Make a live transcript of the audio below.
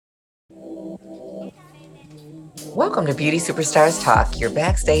Welcome to Beauty Superstars Talk, your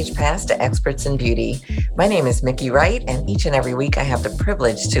backstage pass to experts in beauty. My name is Mickey Wright, and each and every week I have the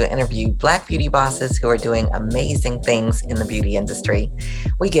privilege to interview Black beauty bosses who are doing amazing things in the beauty industry.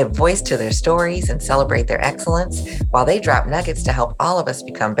 We give voice to their stories and celebrate their excellence while they drop nuggets to help all of us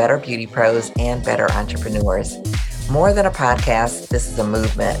become better beauty pros and better entrepreneurs. More than a podcast, this is a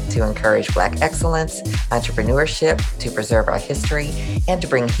movement to encourage Black excellence, entrepreneurship, to preserve our history, and to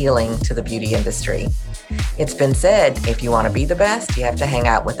bring healing to the beauty industry. It's been said, if you want to be the best, you have to hang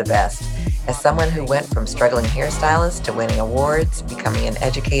out with the best. As someone who went from struggling hairstylist to winning awards, becoming an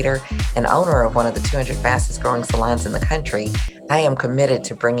educator, and owner of one of the 200 fastest growing salons in the country, I am committed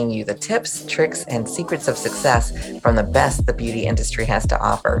to bringing you the tips, tricks, and secrets of success from the best the beauty industry has to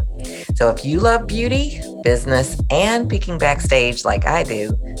offer. So if you love beauty, business, and peeking backstage like I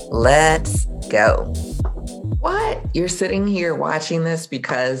do, let's go. What? You're sitting here watching this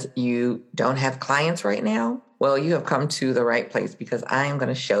because you don't have clients right now? Well, you have come to the right place because I am going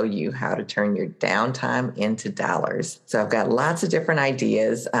to show you how to turn your downtime into dollars. So I've got lots of different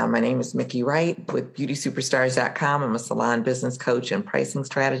ideas. My name is Mickey Wright with BeautySuperstars.com. I'm a salon business coach and pricing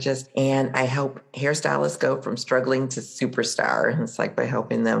strategist, and I help hairstylists go from struggling to superstar. And it's like by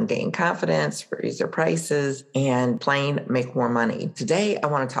helping them gain confidence, raise their prices, and plain make more money. Today, I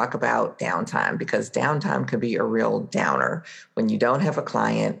want to talk about downtime because downtime can be a real downer. When you don't have a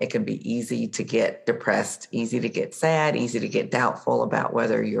client, it can be easy to get depressed, easy to get sad, easy to get doubtful about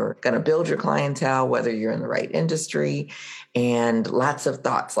whether you're going to build your clientele, whether you're in the right industry, and lots of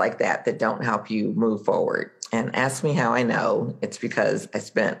thoughts like that don't help you move forward. And ask me how I know. It's because I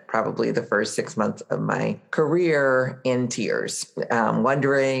spent probably the first 6 months of my career in tears,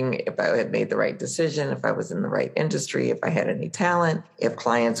 wondering if I had made the right decision, if I was in the right industry, if I had any talent, if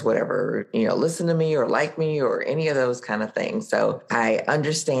clients would ever, listen to me or like me or any of those kind of things. So I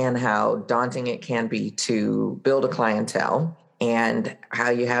understand how daunting it can be to build a clientele, and how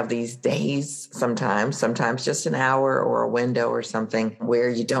you have these days sometimes just an hour or a window or something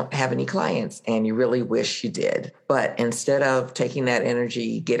where you don't have any clients and you really wish you did. But instead of taking that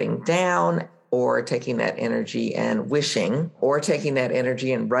energy getting down, or taking that energy and wishing, or taking that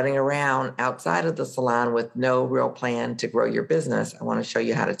energy and running around outside of the salon with no real plan to grow your business, I want to show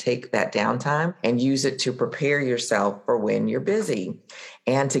you how to take that downtime and use it to prepare yourself for when you're busy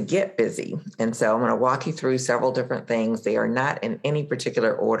and to get busy. And so I'm going to walk you through several different things. They are not in any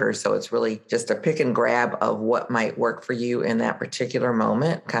particular order. So it's really just a pick and grab of what might work for you in that particular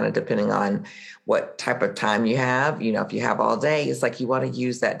moment, kind of depending on what type of time you have. If you have all day, it's like you want to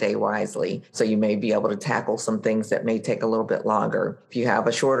use that day wisely. So you may be able to tackle some things that may take a little bit longer. If you have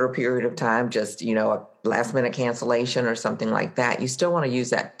a shorter period of time, just, a last minute cancellation or something like that, you still want to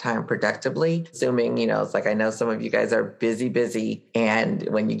use that time productively, assuming, it's like, I know some of you guys are busy. And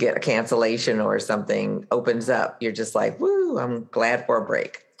when you get a cancellation or something opens up, you're just like, woo, I'm glad for a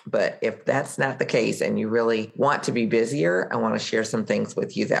break. But if that's not the case and you really want to be busier, I want to share some things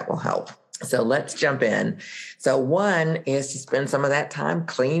with you that will help. So let's jump in. So one is to spend some of that time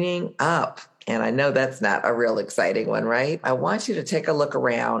cleaning up. And I know that's not a real exciting one, right? I want you to take a look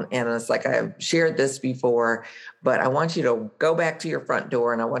around, and it's like I've shared this before, but I want you to go back to your front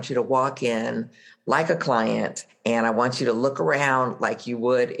door and I want you to walk in like a client, and I want you to look around like you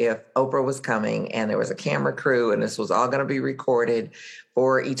would if Oprah was coming and there was a camera crew and this was all going to be recorded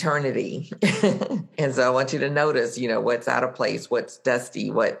for eternity. And so I want you to notice, what's out of place, what's dusty,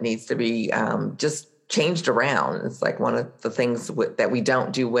 what needs to be just changed around. It's like one of the things that we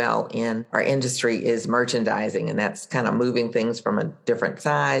don't do well in our industry is merchandising. And that's kind of moving things from a different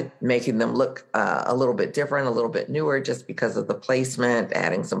side, making them look a little bit different, a little bit newer just because of the placement,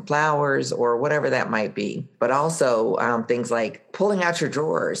 adding some flowers or whatever that might be. But also things like pulling out your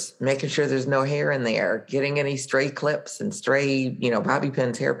drawers, making sure there's no hair in there, getting any stray clips and stray, bobby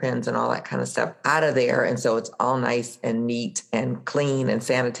pins, hairpins, and all that kind of stuff out of there. And so it's all nice and neat and clean and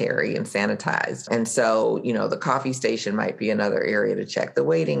sanitary and sanitized. And so, the coffee station might be another area to check. The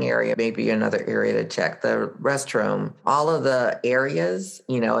waiting area may be another area to check. The restroom, all of the areas,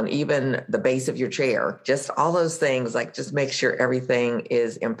 and even the base of your chair, just all those things, like just make sure everything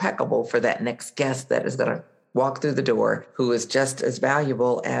is impeccable for that next guest that is going to walk through the door, who is just as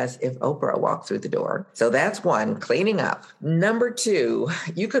valuable as if Oprah walked through the door. So that's one, cleaning up. Number two,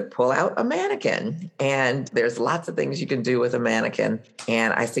 you could pull out a mannequin, and there's lots of things you can do with a mannequin.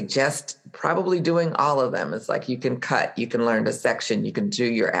 And I suggest probably doing all of them. It's like you can cut, you can learn to section, you can do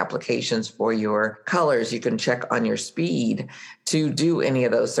your applications for your colors, you can check on your speed to do any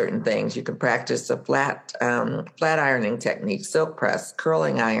of those certain things. You can practice a flat ironing technique, silk press,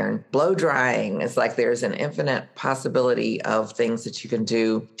 curling iron, blow drying. It's like there's an infinite possibility of things that you can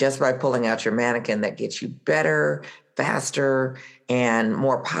do just by pulling out your mannequin that gets you better, faster, and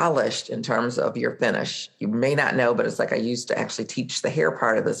more polished in terms of your finish. You may not know, but it's like I used to actually teach the hair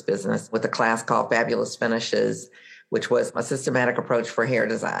part of this business with a class called Fabulous Finishes, which was a systematic approach for hair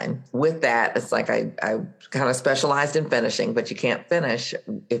design. With that, it's like I kind of specialized in finishing, but you can't finish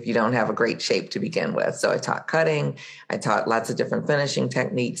if you don't have a great shape to begin with. So I taught cutting, I taught lots of different finishing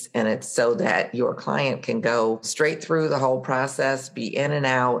techniques, and it's so that your client can go straight through the whole process, be in and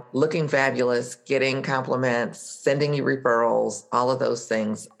out, looking fabulous, getting compliments, sending you referrals, all of those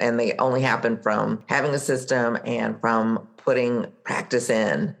things. And they only happen from having a system and from putting practice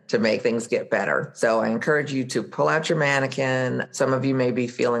in to make things get better. So I encourage you to pull out your mannequin. Some of you may be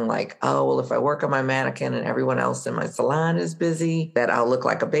feeling like, oh, well, if I work on my mannequin and everyone else in my salon is busy, that I'll look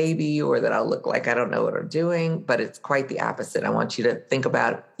like a baby or that I'll look like I don't know what I'm doing. But it's quite the opposite. I want you to think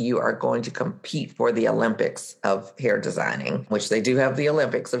about you are going to compete for the Olympics of hair designing, which they do have the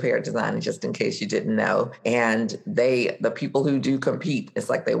Olympics of hair designing, just in case you didn't know. And the people who do compete, it's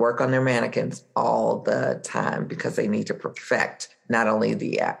like they work on their mannequins all the time because they need to perfect not only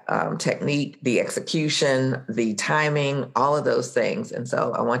the technique, the execution, the timing, all of those things. And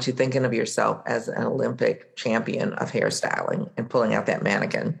so I want you thinking of yourself as an Olympic champion of hairstyling and pulling out that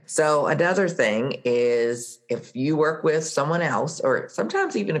mannequin. So another thing is if you work with someone else, or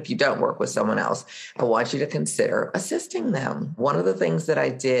sometimes even if you don't work with someone else, I want you to consider assisting them. One of the things that I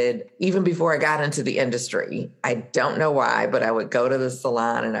did even before I got into the industry, I don't know why, but I would go to the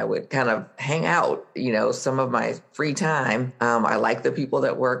salon and I would kind of hang out, some of my free time. I like the people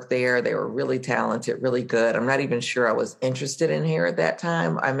that work there. They were really talented, really good. I'm not even sure I was interested in hair at that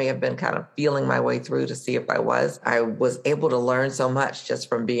time. I may have been kind of feeling my way through to see if I was. I was able to learn so much just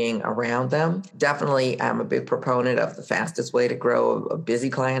from being around them. Definitely, I'm a big proponent of the fastest way to grow a busy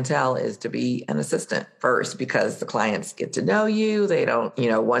clientele is to be an assistant first, because the clients get to know you. They don't,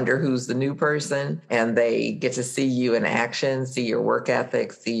 wonder who's the new person, and they get to see you in action, see your work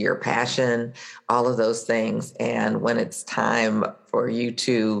ethic, see your passion, all of those things. And when it's time for you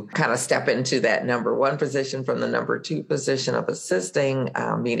to kind of step into that number one position from the number two position of assisting,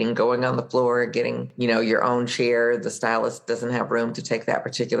 meaning going on the floor, getting, your own chair. The stylist doesn't have room to take that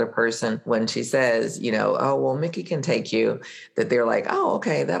particular person. When she says, oh, well, Mickey can take you, that they're like, oh,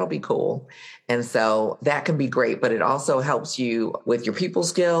 okay, that'll be cool. And so that can be great, but it also helps you with your people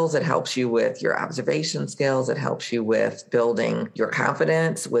skills. It helps you with your observation skills. It helps you with building your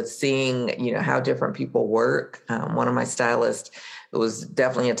confidence, with seeing, how different people work. One of my stylists, who was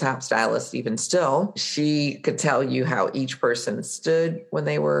definitely a top stylist even still, she could tell you how each person stood when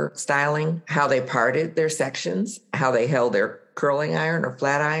they were styling, how they parted their sections, how they held their curling iron or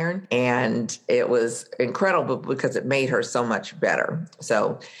flat iron. And it was incredible because it made her so much better.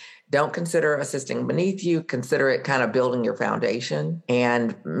 So don't consider assisting beneath you. Consider it kind of building your foundation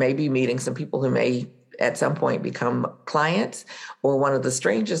and maybe meeting some people who may at some point become clients. Or one of the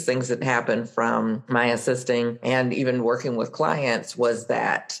strangest things that happened from my assisting and even working with clients was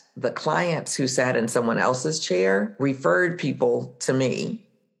that the clients who sat in someone else's chair referred people to me,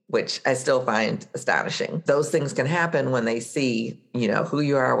 which I still find astonishing. Those things can happen when they see, who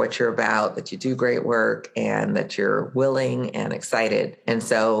you are, what you're about, that you do great work, and that you're willing and excited. And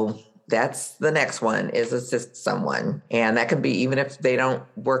so that's the next one, is assist someone. And that can be even if they don't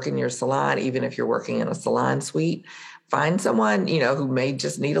work in your salon, even if you're working in a salon suite. Find someone, who may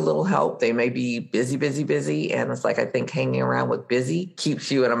just need a little help. They may be busy, busy, busy. And it's like, I think hanging around with busy keeps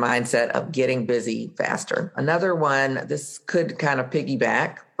you in a mindset of getting busy faster. Another one, this could kind of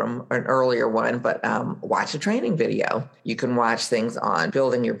piggyback from an earlier one, but watch a training video. You can watch things on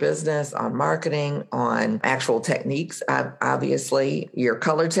building your business, on marketing, on actual techniques, obviously, your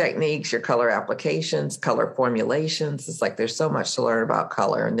color techniques, your color applications, color formulations. It's like there's so much to learn about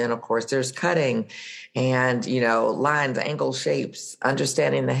color. And then, of course, there's cutting and, lines, angles, shapes,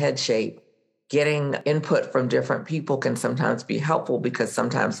 understanding the head shape. Getting input from different people can sometimes be helpful because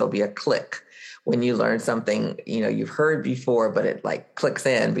sometimes there'll be a click when you learn something, you've heard before, but it like clicks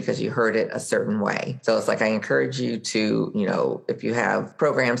in because you heard it a certain way. So it's like, I encourage you to, if you have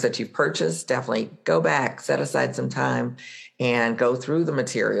programs that you've purchased, definitely go back, set aside some time and go through the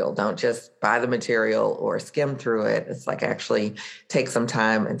material. Don't just buy the material or skim through it. It's like actually take some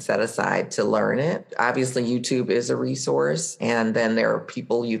time and set aside to learn it. Obviously, YouTube is a resource, and then there are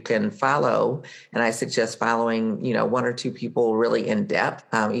people you can follow. And I suggest following, one or two people really in depth,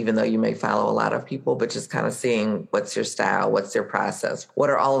 even though you may follow a lot of people, but just kind of seeing what's your style, what's their process,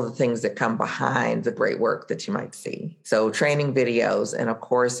 what are all of the things that come behind the great work that you might see. So training videos. And of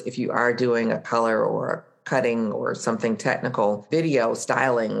course, if you are doing a color or a cutting or something technical, video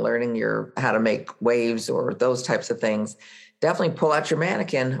styling, learning how to make waves or those types of things, definitely pull out your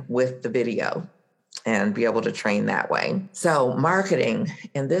mannequin with the video and be able to train that way. So marketing,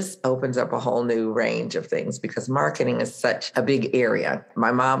 and this opens up a whole new range of things because marketing is such a big area.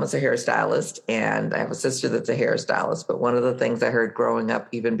 My mom is a hairstylist and I have a sister that's a hairstylist. But one of the things I heard growing up,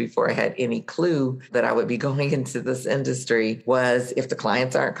 even before I had any clue that I would be going into this industry, was if the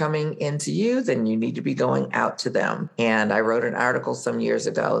clients aren't coming into you, then you need to be going out to them. And I wrote an article some years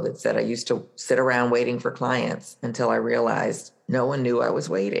ago that said I used to sit around waiting for clients until I realized no one knew I was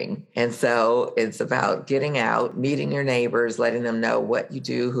waiting. And so it's about getting out, meeting your neighbors, letting them know what you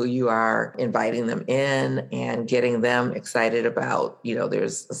do, who you are, inviting them in and getting them excited about,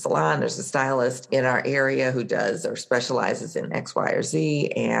 there's a salon, there's a stylist in our area who does or specializes in X, Y, or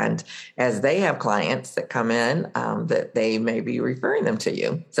Z. And as they have clients that come in, that they may be referring them to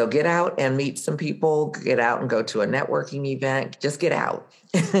you. So get out and meet some people, get out and go to a networking event, just get out.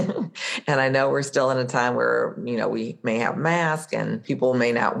 And I know we're still in a time where, we may have masks and people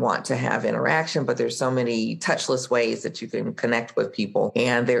may not want to have interaction, but there's so many touchless ways that you can connect with people.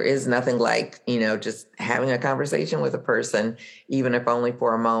 And there is nothing like, just having a conversation with a person, even if only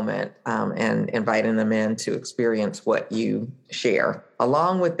for a moment, and inviting them in to experience what you share.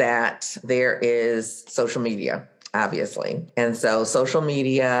 Along with that, there is social media, obviously. And so social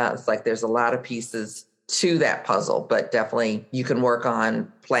media, it's like there's a lot of pieces to that puzzle, but definitely you can work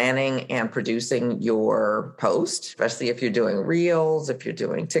on planning and producing your post, especially if you're doing reels, if you're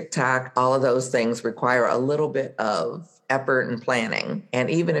doing TikTok. All of those things require a little bit of effort and planning. And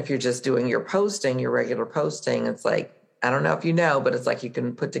even if you're just doing your posting, your regular posting, it's like, I don't know if you know, but it's like you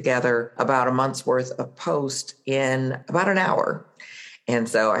can put together about a month's worth of post in about an hour. And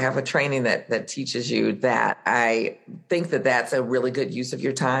so I have a training that teaches you that. I think that that's a really good use of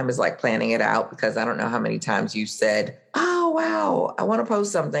your time, is like planning it out, because I don't know how many times you said, oh, wow, I want to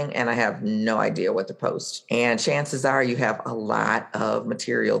post something and I have no idea what to post. And chances are you have a lot of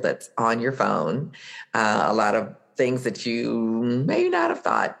material that's on your phone, a lot of things that you may not have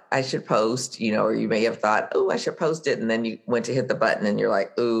thought I should post, or you may have thought, oh, I should post it. And then you went to hit the button and you're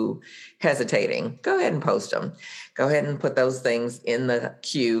like, ooh, hesitating. Go ahead and post them. Go ahead and put those things in the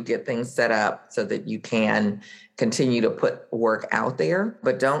queue, get things set up so that you can continue to put work out there.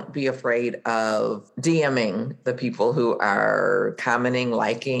 But don't be afraid of DMing the people who are commenting,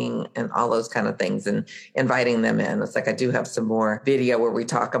 liking, and all those kind of things, and inviting them in. It's like I do have some more video where we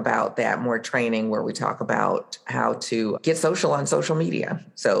talk about that, more training where we talk about how to get social on social media.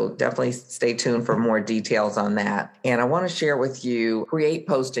 So definitely stay tuned for more details on that. And I want to share with you Create,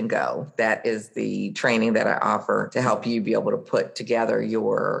 Post, and Go. That is the training that I offer to help you be able to put together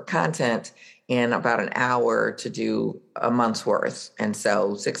your content in about an hour to do a month's worth. And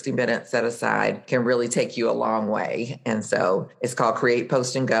so 60 minutes set aside can really take you a long way. And so it's called Create,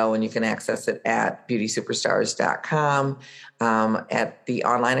 Post, and Go, and you can access it at beautysuperstars.com at the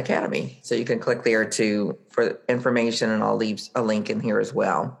online academy. So you can click there for information, and I'll leave a link in here as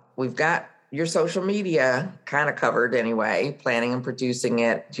well. We've got your social media kind of covered anyway, planning and producing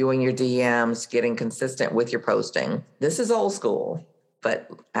it, doing your DMs, getting consistent with your posting. This is old school, but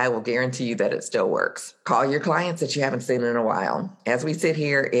I will guarantee you that it still works. Call your clients that you haven't seen in a while. As we sit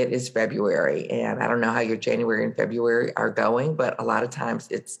here, it is February, and I don't know how your January and February are going, but a lot of times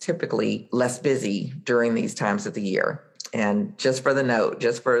it's typically less busy during these times of the year. And just for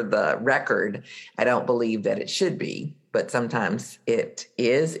the record, I don't believe that it should be, but sometimes it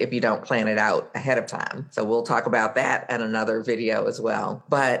is if you don't plan it out ahead of time. So we'll talk about that in another video as well.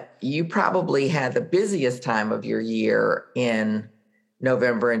 But you probably had the busiest time of your year in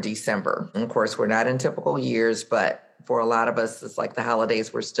November and December. And of course, we're not in typical years, but for a lot of us, it's like the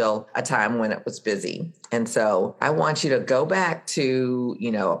holidays were still a time when it was busy. And so I want you to go back to,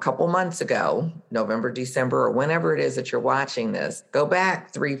 a couple months ago, November, December, or whenever it is that you're watching this, go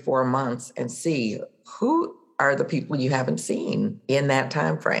back 3-4 months and see who are the people you haven't seen in that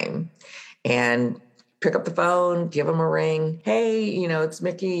time frame. And pick up the phone, give them a ring. Hey, it's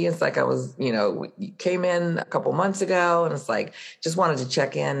Mickey. It's like you came in a couple months ago, and it's like, just wanted to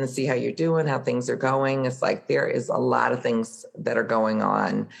check in and see how you're doing, how things are going. It's like there is a lot of things that are going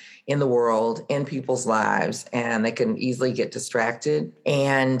on in the world, in people's lives, and they can easily get distracted.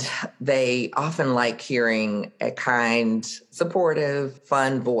 And they often like hearing a kind, supportive,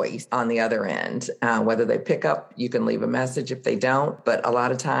 fun voice on the other end. Whether they pick up, you can leave a message if they don't. But a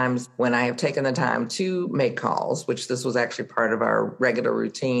lot of times when I have taken the time to make calls, which this was actually part of our regular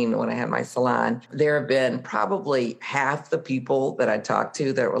routine when I had my salon, there have been probably half the people that I talked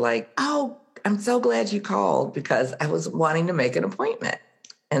to that were like, oh, I'm so glad you called because I was wanting to make an appointment.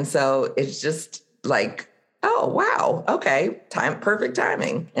 And so it's just like, oh, wow. Okay. Perfect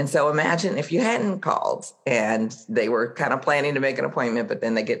timing. And so imagine if you hadn't called and they were kind of planning to make an appointment, but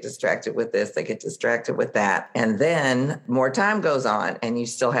then they get distracted with this, they get distracted with that. And then more time goes on and you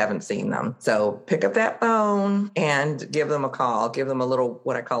still haven't seen them. So pick up that phone and give them a call, give them a little,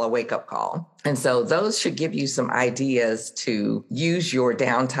 what I call a wake up call. And so those should give you some ideas to use your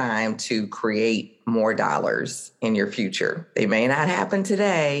downtime to create more dollars in your future. They may not happen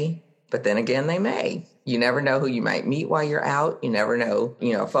today, but then again, they may. You never know who you might meet while you're out. You never know,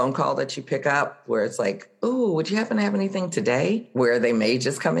 a phone call that you pick up where it's like, oh, would you happen to have anything today? Where they may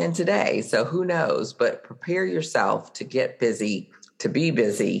just come in today. So who knows? But prepare yourself to get busy, to be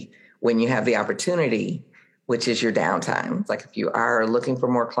busy when you have the opportunity, which is your downtime. It's like if you are looking for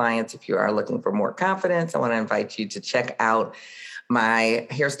more clients, if you are looking for more confidence, I want to invite you to check out my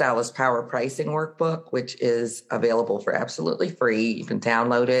Hairstylist Power Pricing Workbook, which is available for absolutely free. You can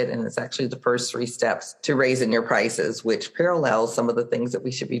download it, and it's actually the first 3 steps to raising your prices, which parallels some of the things that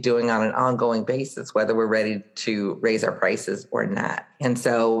we should be doing on an ongoing basis, whether we're ready to raise our prices or not. And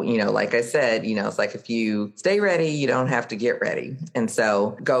so, like I said, it's like if you stay ready, you don't have to get ready. And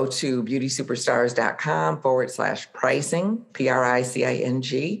so go to beautysuperstars.com/pricing,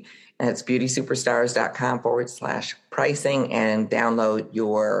 PRICING. And it's beautysuperstars.com/pricing and download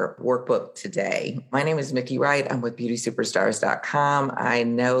your workbook today. My name is Mickey Wright. I'm with beautysuperstars.com. I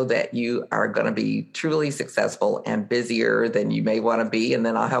know that you are going to be truly successful and busier than you may want to be. And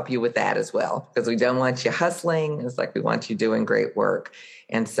then I'll help you with that as well, because we don't want you hustling. It's like we want you doing great work.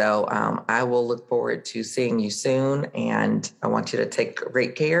 And so I will look forward to seeing you soon. And I want you to take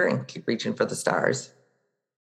great care and keep reaching for the stars.